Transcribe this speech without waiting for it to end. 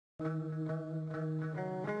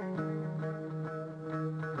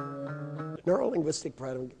Neurolinguistic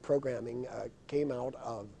programming came out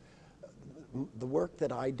of the work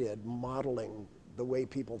that I did modeling the way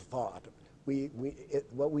people thought.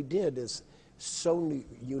 What we did is so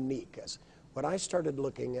unique. What I started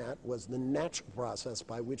looking at was the natural process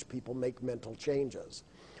by which people make mental changes.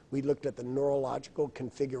 We looked at the neurological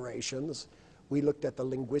configurations, we looked at the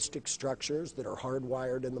linguistic structures that are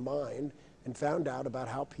hardwired in the mind, and found out about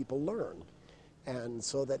how people learn. And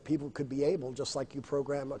so that people could be able, just like you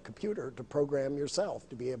program a computer, to program yourself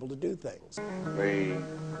to be able to do things. The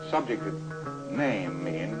subject name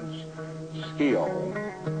means skill,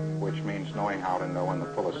 which means knowing how to know in the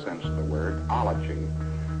fullest sense of the word. Ology,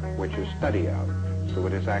 which is study of. So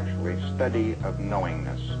it is actually study of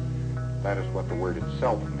knowingness. That is what the word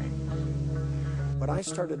itself means. What I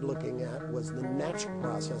started looking at was the natural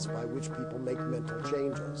process by which people make mental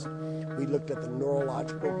changes. We looked at the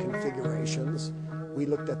neurological configurations, we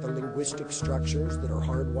looked at the linguistic structures that are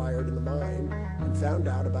hardwired in the mind, and found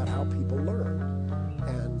out about how people learn.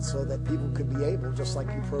 And so that people could be able, just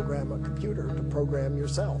like you program a computer, to program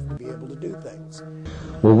yourself to be able to do things.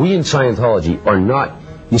 Well, we in Scientology are not,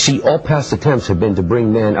 you see, all past attempts have been to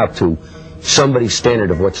bring man up to somebody's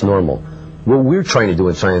standard of what's normal. What we're trying to do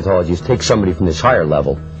in Scientology is take somebody from this higher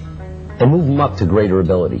level and move them up to greater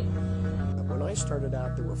ability. When I started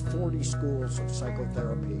out, there were 40 schools of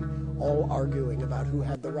psychotherapy, all arguing about who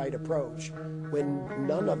had the right approach, when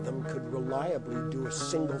none of them could reliably do a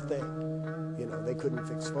single thing. You know, they couldn't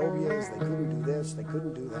fix phobias, they couldn't do this, they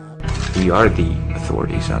couldn't do that. We are the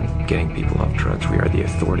authorities on getting people off drugs. We are the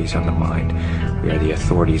authorities on the mind. We are the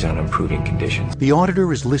authorities on improving conditions. The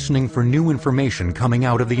auditor is listening for new information coming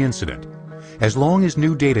out of the incident. As long as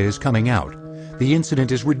new data is coming out, the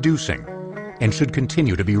incident is reducing and should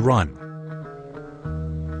continue to be run.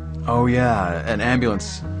 Oh yeah, an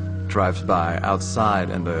ambulance drives by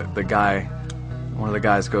outside and the guy, one of the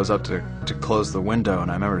guys goes up to close the window,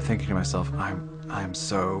 and I remember thinking to myself, I'm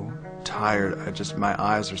so tired. My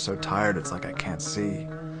eyes are so tired, it's like I can't see.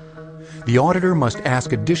 The auditor must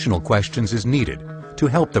ask additional questions as needed to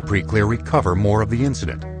help the pre-clear recover more of the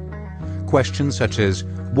incident. Questions such as,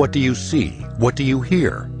 what do you see? What do you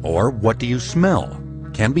hear? Or what do you smell?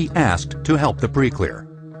 Can be asked to help the pre-clear.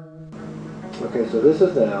 Okay, so this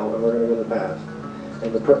is now, and we're going to go to the past.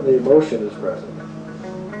 And the emotion is present.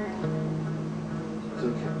 It's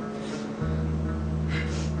okay.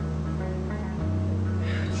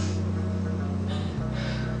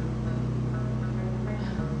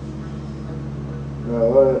 Now, I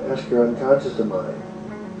want to ask your unconscious mind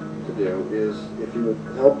to do is, if you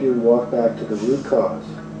would help you walk back to the root cause.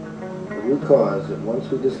 The root cause, that once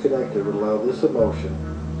we disconnect it, would allow this emotion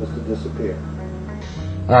just to disappear.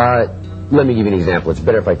 Let me give you an example. It's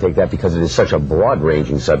better if I take that because it is such a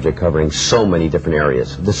broad-ranging subject covering so many different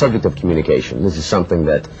areas. The subject of communication. This is something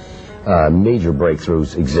that major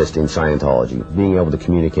breakthroughs exist in Scientology. Being able to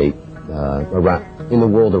communicate in the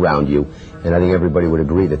world around you, and I think everybody would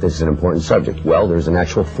agree that this is an important subject. Well, there's an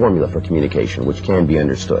actual formula for communication which can be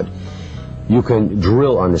understood. You can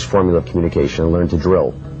drill on this formula of communication and learn to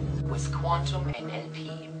drill. With quantum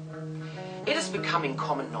NLP. It is becoming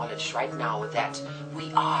common knowledge right now that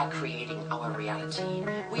we are creating our reality.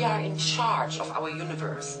 We are in charge of our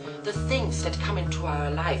universe, the things that come into our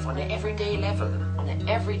life on an everyday level, on an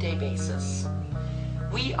everyday basis.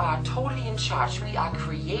 We are totally in charge. We are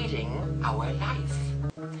creating our life.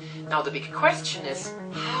 Now the big question is,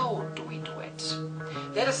 how do we do it?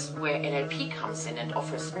 That is where NLP comes in and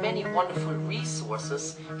offers many wonderful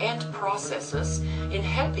resources and processes in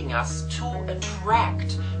helping us to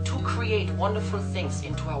attract, to create wonderful things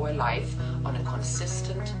into our life on a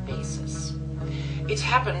consistent basis. It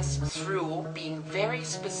happens through being very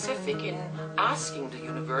specific in asking the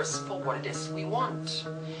universe for what it is we want.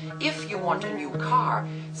 If you want a new car,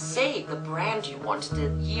 say the brand you want,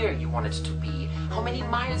 the year you want it to be, how many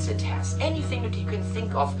miles it has, anything that you can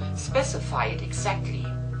think of, specify it exactly.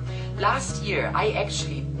 Last year, I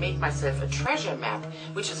actually made myself a treasure map,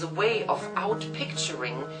 which is a way of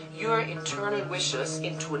out-picturing your internal wishes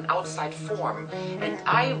into an outside form. And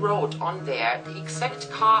I wrote on there the exact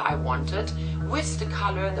car I wanted, with the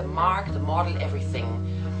color, the mark, the model, everything.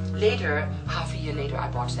 Later, half a year later, I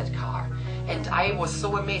bought that car. And I was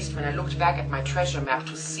so amazed when I looked back at my treasure map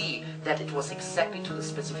to see that it was exactly to the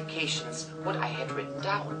specifications what I had written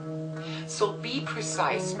down. So be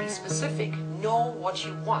precise, be specific, know what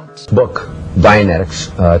you want. Book, Dianetics,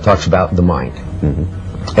 talks about the mind.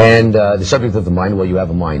 And the subject of the mind, well, you have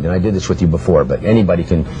a mind. And I did this with you before, but anybody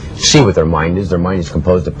can see what their mind is. Their mind is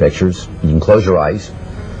composed of pictures. You can close your eyes,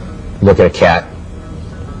 look at a cat,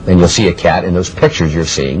 And you'll see a cat, and those pictures you're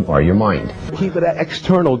seeing are your mind. Keep it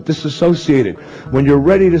external, disassociated. When you're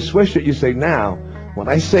ready to switch it, you say, now, when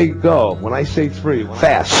I say go, when I say 3,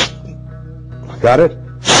 fast. Got it?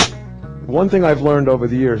 One thing I've learned over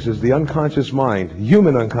the years is the unconscious mind,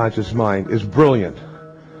 human unconscious mind, is brilliant.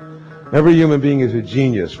 Every human being is a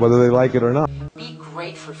genius, whether they like it or not. Be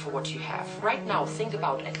grateful for what you have. Right now, think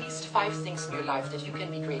about at least 5 things in your life that you can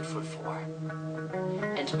be grateful for.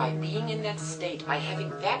 And by being in that state, by having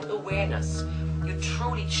that awareness, you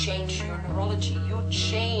truly change your neurology, you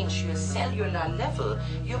change your cellular level.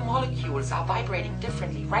 Your molecules are vibrating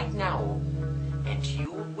differently right now. And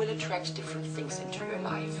you will attract different things into your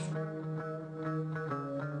life.